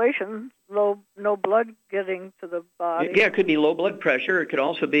circulation, no blood getting to the body. Yeah, it could be low blood pressure. It could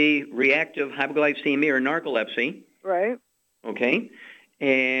also be reactive hypoglycemia or narcolepsy. Right. Okay.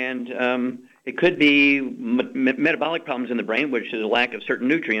 And it could be metabolic problems in the brain, which is a lack of certain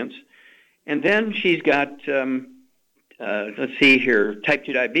nutrients. And then she's got, let's see here, type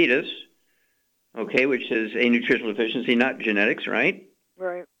 2 diabetes, okay, which is a nutritional deficiency, not genetics, right?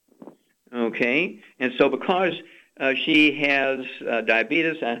 Right. Okay. And so because she has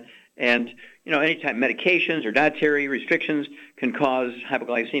diabetes and, you know, any type of medications or dietary restrictions can cause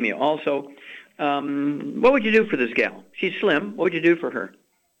hypoglycemia also. What would you do for this gal? She's slim. What would you do for her?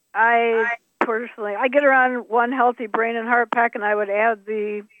 I get her on one Healthy Brain and Heart Pack, and I would add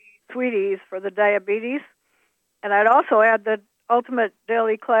the Sweeties for the diabetes. And I'd also add the Ultimate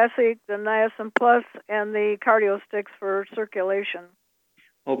Daily Classic, the Niacin Plus, and the Cardio Sticks for circulation.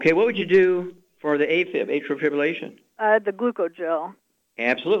 Okay, what would you do for the AFib, atrial fibrillation? The Glucogel.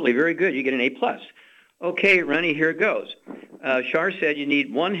 Absolutely, very good. You get an A+. Okay, Rennie, here it goes. Shar said you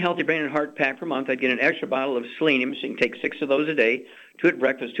need 1 Healthy Brain and Heart Pack per month. I'd get an extra bottle of selenium, so you can take 6 of those a day, 2 at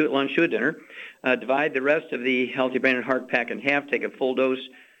breakfast, 2 at lunch, 2 at dinner. Divide the rest of the Healthy Brain and Heart Pack in half, take a full dose,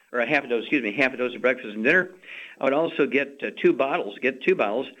 or half a dose at breakfast and dinner. I would also get 2 bottles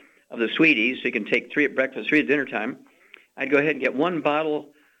of the Sweeties, so you can take 3 at breakfast, 3 at dinner time. I'd go ahead and get 1 bottle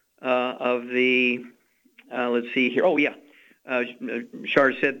of the, let's see here,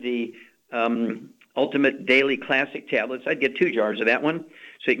 Shar said the Ultimate Daily Classic tablets. I'd get 2 jars of that one,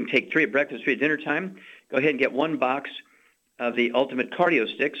 so you can take 3 at breakfast, 3 at dinner time. Go ahead and get 1 box of the Ultimate Cardio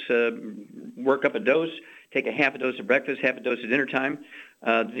Sticks. Work up a dose. Take a half a dose at breakfast, half a dose at dinner time.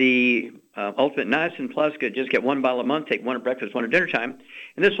 The Ultimate Niacin Plus, just get 1 bottle a month. Take 1 at breakfast, 1 at dinner time.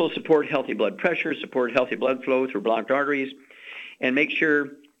 And this will support healthy blood pressure, support healthy blood flow through blocked arteries, and make sure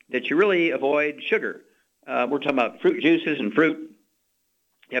that you really avoid sugar. We're talking about fruit juices and fruit.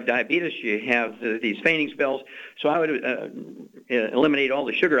 You have diabetes, you have these fainting spells. So I would eliminate all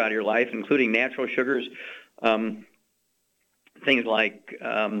the sugar out of your life, including natural sugars, things like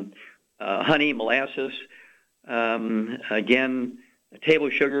honey, molasses, again, table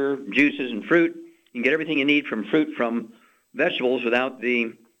sugar, juices, and fruit. You can get everything you need from fruit, from vegetables without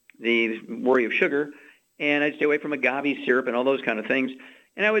the worry of sugar. And I'd stay away from agave syrup and all those kind of things.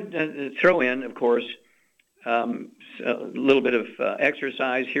 And I would throw in, of course, a little bit of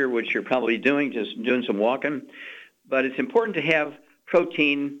exercise here, which you're probably doing, just doing some walking. But it's important to have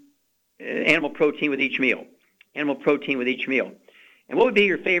protein, animal protein with each meal. Animal protein with each meal. And what would be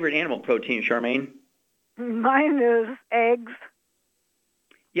your favorite animal protein, Charmaine? Mine is eggs.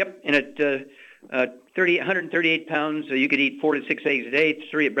 Yep, and at 138 pounds, you could eat 4 to 6 eggs a day,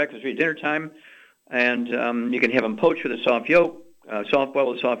 3 at breakfast, 3 at dinner time. And you can have them poached with a soft yolk. Soft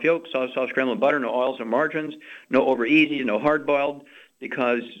boiled with soft yolk, soft scrambled butter, no oils or margarines, no over easy, no hard boiled,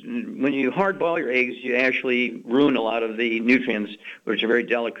 because when you hard boil your eggs, you actually ruin a lot of the nutrients, which are very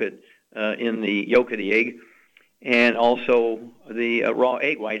delicate in the yolk of the egg. And also the raw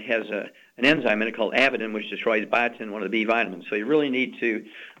egg white has an enzyme in it called avidin, which destroys biotin, one of the B vitamins. So you really need to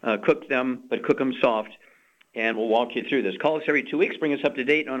cook them, but cook them soft. And we'll walk you through this. Call us every 2 weeks. Bring us up to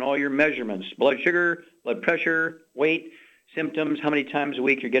date on all your measurements: blood sugar, blood pressure, weight, symptoms, how many times a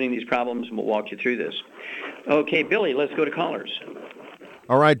week you're getting these problems, and we'll walk you through this. Okay, Billy, let's go to callers.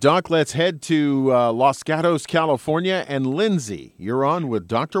 All right, Doc, let's head to Los Gatos, California. And Lindsay, you're on with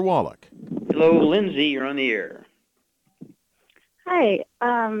Dr. Wallach. Hello, Lindsay, you're on the air. Hi.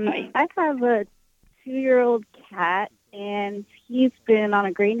 Hi. I have a 2-year-old cat, and he's been on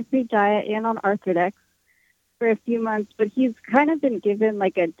a grain-free diet and on Arthrodex for a few months, but he's kind of been given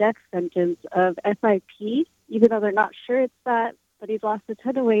like a death sentence of SIP, even though they're not sure it's that, but he's lost a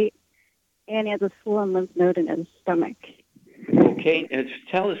ton of weight. and he has a swollen lymph node in his stomach. Okay, and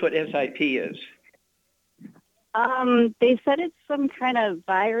tell us what SIP is. They said it's some kind of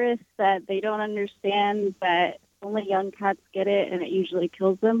virus that they don't understand, that only young cats get it, and it usually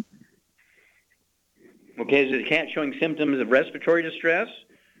kills them. Okay, is the cat showing symptoms of respiratory distress?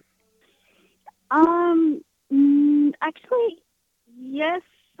 Actually, yes,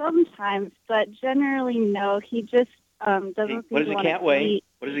 sometimes, but generally no. He just doesn't. What does a cat weigh?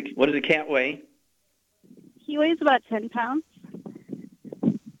 What does a cat weigh? He weighs about 10 pounds.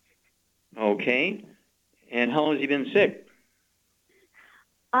 Okay, and how long has he been sick?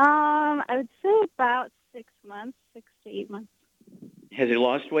 I would say about 6 months, 6 to 8 months. Has he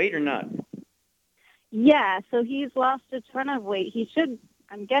lost weight or not? Yeah, so he's lost a ton of weight. He should,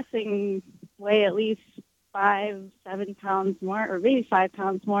 I'm guessing, weigh at least 5-7 pounds more, or maybe 5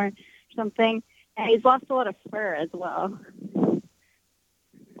 pounds more, or something. And he's lost a lot of fur as well.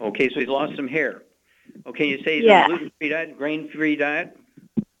 Okay, so he's lost some hair. Okay, you say he's on a gluten-free diet, grain-free diet?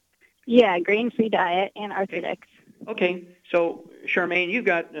 Yeah, grain-free diet and Arthrodex. Okay, so Charmaine, you've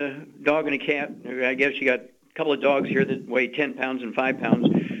got a dog and a cat. I guess you got a couple of dogs here that weigh 10 pounds and 5 pounds.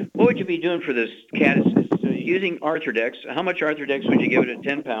 What would you be doing for this cat? It's using Arthrodex. How much Arthrodex would you give it at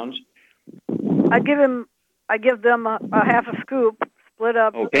 10 pounds? I give them a half a scoop, split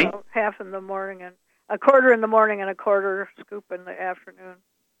up, Okay. Half in the morning and a quarter in the morning and a quarter scoop in the afternoon.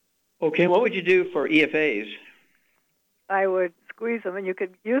 Okay, what would you do for EFAs? I would squeeze them, and you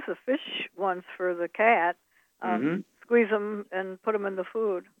could use the fish ones for the cat. Squeeze them and put them in the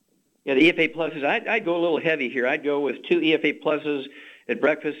food. Yeah, the EFA pluses. I'd go a little heavy here. I'd go with 2 EFA pluses at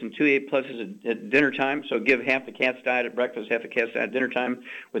breakfast and 2 EFA pluses at dinner time. So give half the cat's diet at breakfast, half the cat's diet at dinner time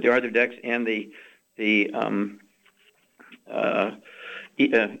with the Arthrodex and the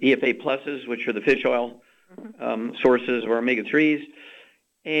EFA pluses, which are the fish oil sources of omega-3s.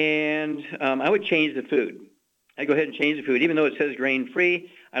 And I would change the food. I'd go ahead and change the food. Even though it says grain-free,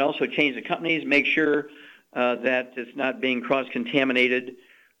 I'd also change the companies, make sure that it's not being cross-contaminated.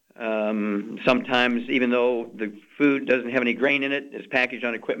 Sometimes, even though the food doesn't have any grain in it, it's packaged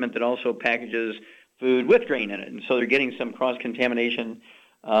on equipment that also packages food with grain in it. And so they're getting some cross-contamination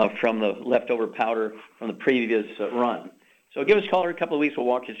from the leftover powder from the previous run. So give us a call in a couple of weeks. We'll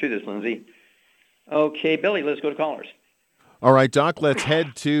walk you through this, Lindsay. Okay, Billy, let's go to callers. All right, Doc, let's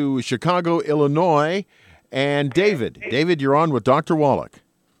head to Chicago, Illinois. And David. David, you're on with Dr. Wallach.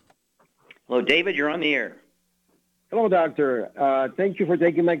 Hello, David. You're on the air. Hello, Doctor. Thank you for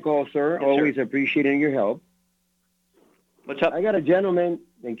taking my call, sir. Yes, Always sir. appreciating your help. What's up? I got a gentleman.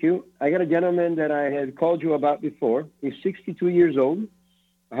 Thank you. I got a gentleman that I had called you about before. He's 62 years old,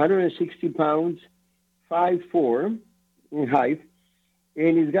 160 pounds, 5'4" in height,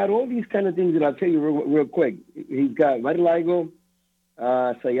 and he's got all these kind of things that I'll tell you real quick. He's got vitiligo,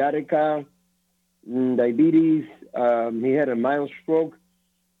 sciatica, diabetes. He had a mild stroke,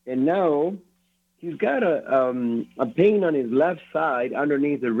 and now he's got a pain on his left side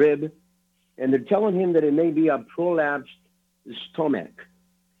underneath the rib, and they're telling him that it may be a prolapsed stomach.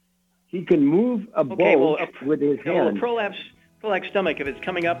 He can move a bulge with his hand. Well, a prolapsed stomach, if it's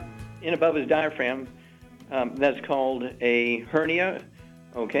coming up in above his diaphragm, that's called a hernia,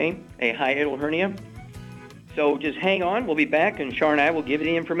 okay, a hiatal hernia. So just hang on. We'll be back, and Char and I will give you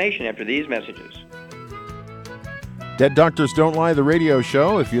the information after these messages. Dead Doctors Don't Lie, the radio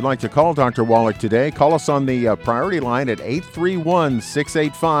show. If you'd like to call Dr. Wallach today, call us on the priority line at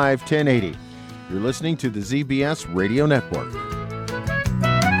 831-685-1080. You're listening to the ZBS Radio Network.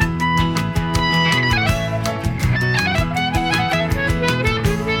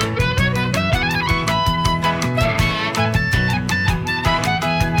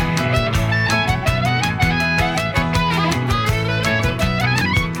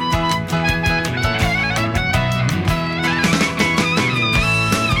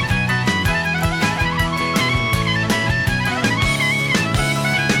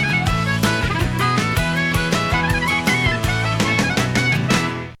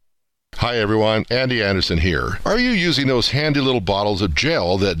 Hi everyone, Andy Anderson here. Are you using those handy little bottles of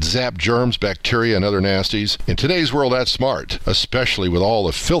gel that zap germs, bacteria, and other nasties? In today's world, that's smart, especially with all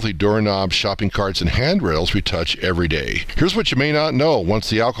the filthy doorknobs, shopping carts, and handrails we touch every day. Here's what you may not know. Once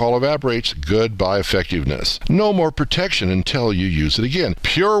the alcohol evaporates, goodbye effectiveness. No more protection until you use it again.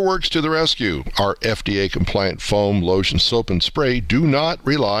 PureWorks to the rescue. Our FDA-compliant foam, lotion, soap, and spray do not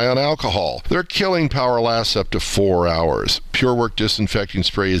rely on alcohol. Their killing power lasts up to 4 hours. PureWorks disinfecting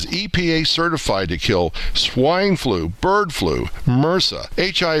spray is EPA FDA certified to kill swine flu, bird flu, MRSA,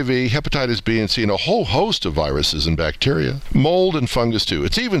 HIV, hepatitis B and C, and a whole host of viruses and bacteria. Mold and fungus too.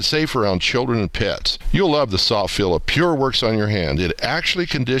 It's even safe around children and pets. You'll love the soft feel of PureWorks on your hand. It actually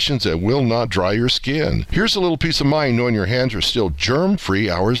conditions and will not dry your skin. Here's a little peace of mind knowing your hands are still germ-free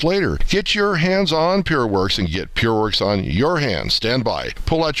hours later. Get your hands on PureWorks and get PureWorks on your hands. Stand by.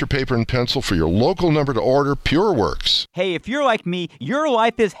 Pull out your paper and pencil for your local number to order. PureWorks. Hey, if you're like me, your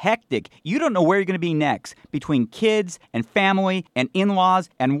life is hectic. You don't know where you're going to be next. Between kids and family and in-laws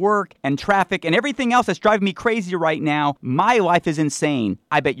and work and traffic and everything else that's driving me crazy right now, my life is insane.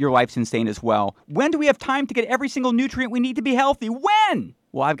 I bet your life's insane as well. When do we have time to get every single nutrient we need to be healthy? When?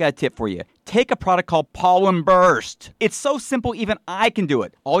 Well, I've got a tip for you. Take a product called Pollen Burst. It's so simple, even I can do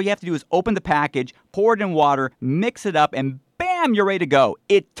it. All you have to do is open the package, pour it in water, mix it up, and bam, you're ready to go.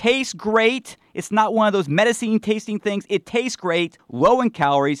 It tastes great. It's not one of those medicine-tasting things. It tastes great, low in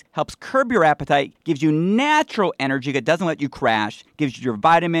calories, helps curb your appetite, gives you natural energy that doesn't let you crash, gives you your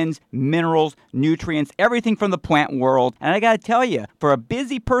vitamins, minerals, nutrients, everything from the plant world. And I got to tell you, for a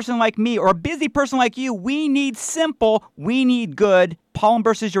busy person like me or a busy person like you, we need simple, we need good. Pollen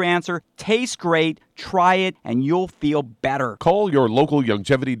Burst is your answer. Tastes great. Try it, and you'll feel better. Call your local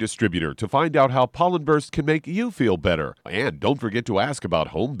Youngevity distributor to find out how Pollen Burst can make you feel better. And don't forget to ask about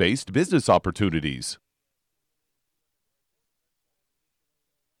home-based business opportunities.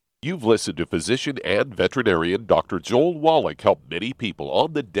 You've listened to physician and veterinarian Dr. Joel Wallach help many people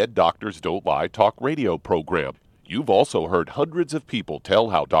on the Dead Doctors Don't Lie talk radio program. You've also heard hundreds of people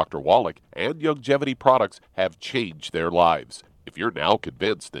tell how Dr. Wallach and Youngevity products have changed their lives. If you're now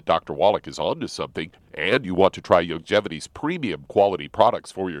convinced that Dr. Wallach is onto something and you want to try Youngevity's premium quality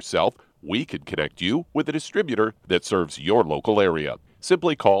products for yourself, we can connect you with a distributor that serves your local area.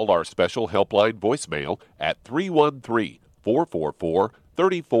 Simply call our special helpline voicemail at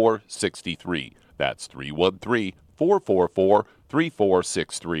 313-444-3463. That's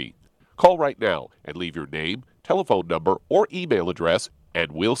 313-444-3463. Call right now and leave your name, telephone number, or email address,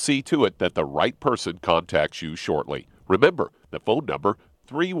 and we'll see to it that the right person contacts you shortly. Remember, the phone number,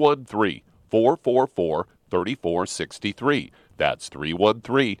 313-444-3463. That's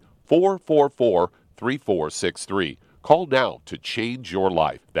 313-444-3463. Call now to change your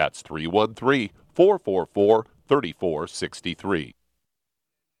life. That's 313-444-3463.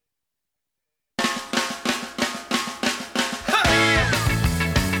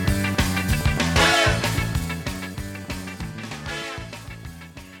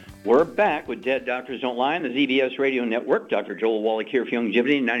 We're back with Dead Doctors Don't Lie on the ZBS Radio Network. Dr. Joel Wallach here for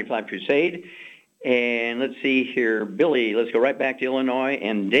Youngevity, 95 Crusade. And let's see here. Billy, let's go right back to Illinois.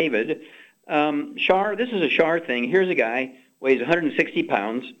 And David. Shar, this is a Shar thing. Here's a guy, weighs 160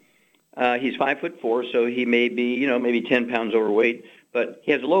 pounds. He's 5'4", so he may be, maybe 10 pounds overweight. But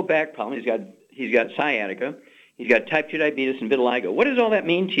he has a low back problem. He's got sciatica. He's got type 2 diabetes and vitiligo. What does all that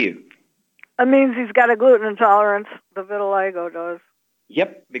mean to you? It means he's got a gluten intolerance. The vitiligo does.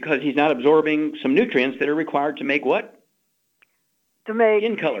 Yep, because he's not absorbing some nutrients that are required to make what? To make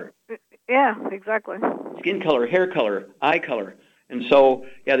skin color. Yeah, exactly. Skin color, hair color, eye color. And so,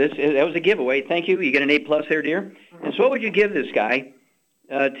 yeah, that was a giveaway. Thank you. You get an A+ there, dear. Mm-hmm. And so what would you give this guy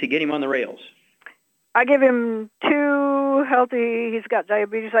to get him on the rails? I give him 2 healthy, he's got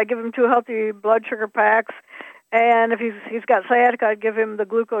diabetes, I give him 2 healthy blood sugar packs. And if he's got sciatica, I'd give him the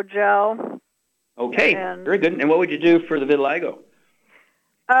glucogel. Okay, very good. And what would you do for the vitiligo?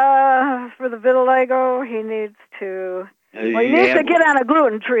 For the vitiligo, he needs to... Well, he needs to get on a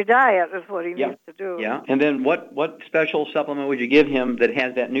gluten-free diet is what he needs to do. Yeah, and then what special supplement would you give him that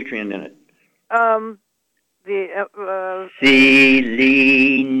has that nutrient in it?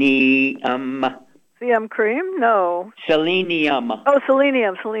 Selenium. CM cream? No. Selenium. Oh,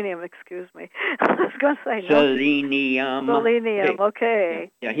 selenium, excuse me. I was going to say no. Selenium. Selenium,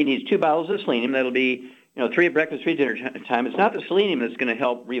 okay. Yeah, he needs 2 bottles of selenium. That'll be... 3 at breakfast, 3 at dinner time. It's not the selenium that's going to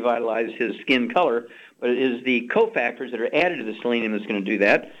help revitalize his skin color, but it is the cofactors that are added to the selenium that's going to do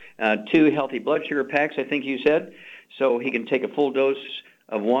that. 2 healthy blood sugar packs, I think you said, so he can take a full dose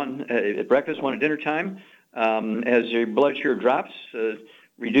of 1 at breakfast, 1 at dinner time. As your blood sugar drops,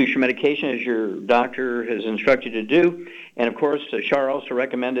 reduce your medication as your doctor has instructed you to do. And, of course, Shar also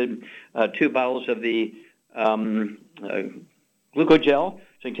recommended 2 bottles of the glucogel.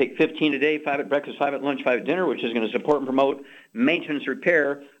 So you can take 15 a day, 5 at breakfast, 5 at lunch, 5 at dinner, which is going to support and promote maintenance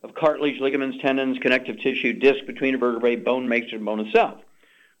repair of cartilage, ligaments, tendons, connective tissue, disc between a vertebrae, bone makes and bone itself.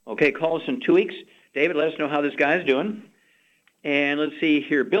 Okay, call us in 2 weeks. David, let us know how this guy's doing. And let's see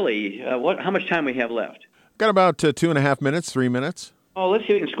here, Billy, how much time we have left? Got about 2.5 minutes, 3 minutes. Oh, let's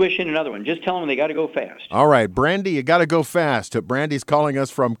see if we can squish in another one. Just tell them they got to go fast. All right, Brandy, you got to go fast. Brandy's calling us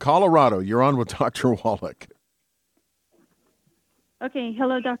from Colorado. You're on with Dr. Wallach. Okay,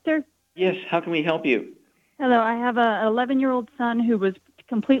 hello, doctor. Yes, how can we help you? Hello, I have a 11-year-old son who was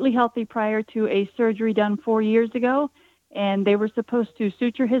completely healthy prior to a surgery done 4 years ago, and they were supposed to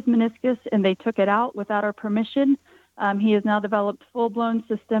suture his meniscus, and they took it out without our permission. He has now developed full-blown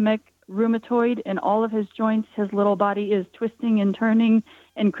systemic rheumatoid in all of his joints. His little body is twisting and turning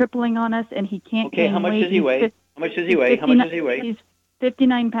and crippling on us, and he can't gain weight. How much does he weigh? How much does he weigh? How much does he weigh? He's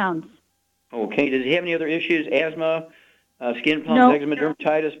 59 pounds. Okay. Does he have any other issues? Asthma, skin problems, eczema,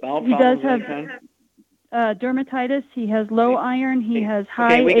 dermatitis, bowel problems? He does have dermatitis. He has low iron. He has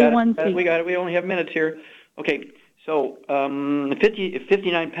high A1C. We got it. We only have minutes here. Okay. So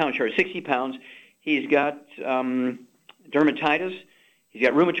 59 pounds, or 60 pounds. He's got dermatitis. He's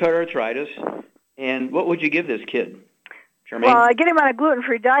got rheumatoid arthritis. And what would you give this kid, Charmaine? Well, I get him on a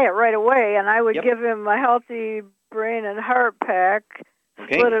gluten-free diet right away, and I would give him a healthy brain and heart pack,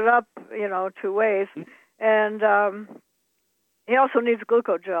 split it up, 2 ways. And he also needs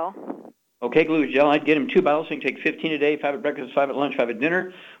glucogel. Okay, glucogel. I'd get him 2 bottles, so he can take 15 a day, 5 at breakfast, 5 at lunch, 5 at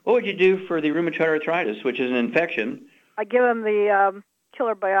dinner. What would you do for the rheumatoid arthritis, which is an infection? I give him the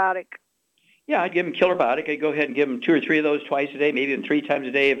Killer Biotic. Yeah, I'd give him Killer Biotic. I'd go ahead and give him 2 or 3 of those twice a day, maybe even 3 times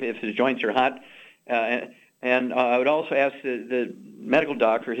a day if his joints are hot. And I would also ask the medical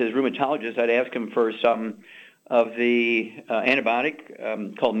doctor, his rheumatologist, I'd ask him for some of the antibiotic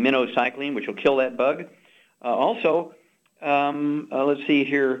called minocycline, which will kill that bug. Also, let's see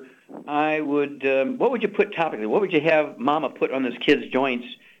here. I would. What would you put topically? What would you have Mama put on this kid's joints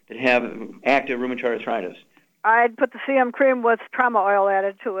that have active rheumatoid arthritis? I'd put the CM cream with trauma oil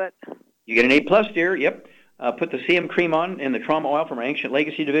added to it. You get an A+, dear. Yep. Put the CM cream on, and the trauma oil from our Ancient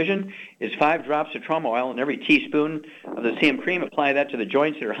Legacy division is 5 drops of trauma oil in every teaspoon of the CM cream. Apply that to the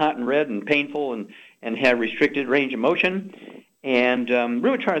joints that are hot and red and painful and have restricted range of motion. And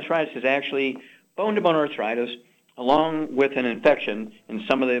rheumatoid arthritis is actually bone-to-bone arthritis along with an infection in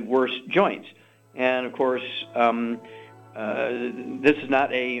some of the worst joints. And, of course, this is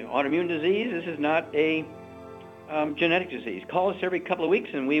not an autoimmune disease. This is not a genetic disease. Call us every couple of weeks,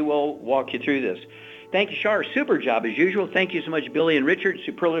 and we will walk you through this. Thank you, Shar. Super job as usual. Thank you so much, Billy and Richard.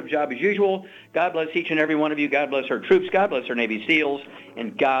 Superlative job as usual. God bless each and every one of you. God bless our troops. God bless our Navy SEALs.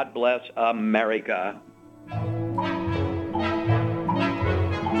 And God bless America.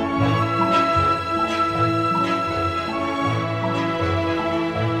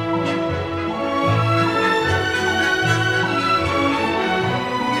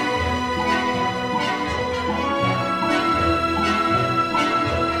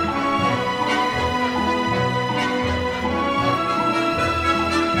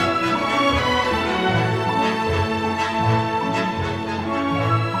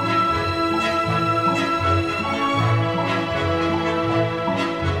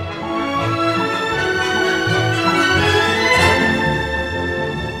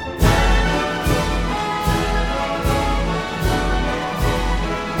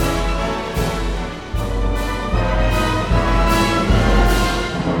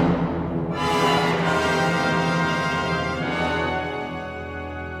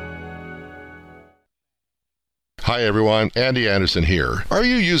 Hi everyone, Andy Anderson here. Are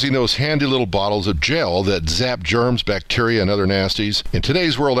you using those handy little bottles of gel that zap germs, bacteria, and other nasties? In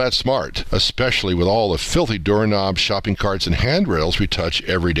today's world, that's smart, especially with all the filthy doorknobs, shopping carts, and handrails we touch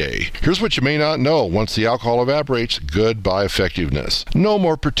every day. Here's what you may not know. Once the alcohol evaporates, goodbye effectiveness. No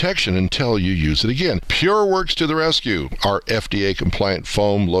more protection until you use it again. PureWorks to the rescue. Our FDA-compliant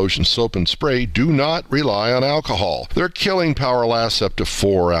foam, lotion, soap, and spray do not rely on alcohol. Their killing power lasts up to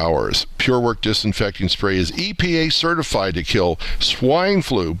 4 hours. PureWorks disinfecting spray is EPA certified to kill swine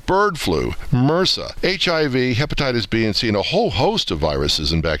flu, bird flu, MRSA, HIV, hepatitis B and C, and a whole host of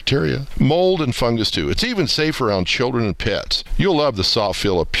viruses and bacteria. Mold and fungus too. It's even safe around children and pets. You'll love the soft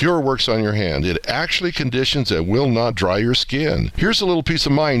feel of PureWorks on your hand. It actually conditions and will not dry your skin. Here's a little peace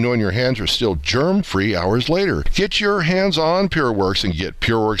of mind knowing your hands are still germ-free hours later. Get your hands on PureWorks and get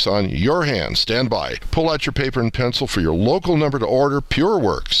PureWorks on your hands. Stand by. Pull out your paper and pencil for your local number to order.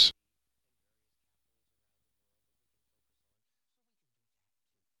 PureWorks.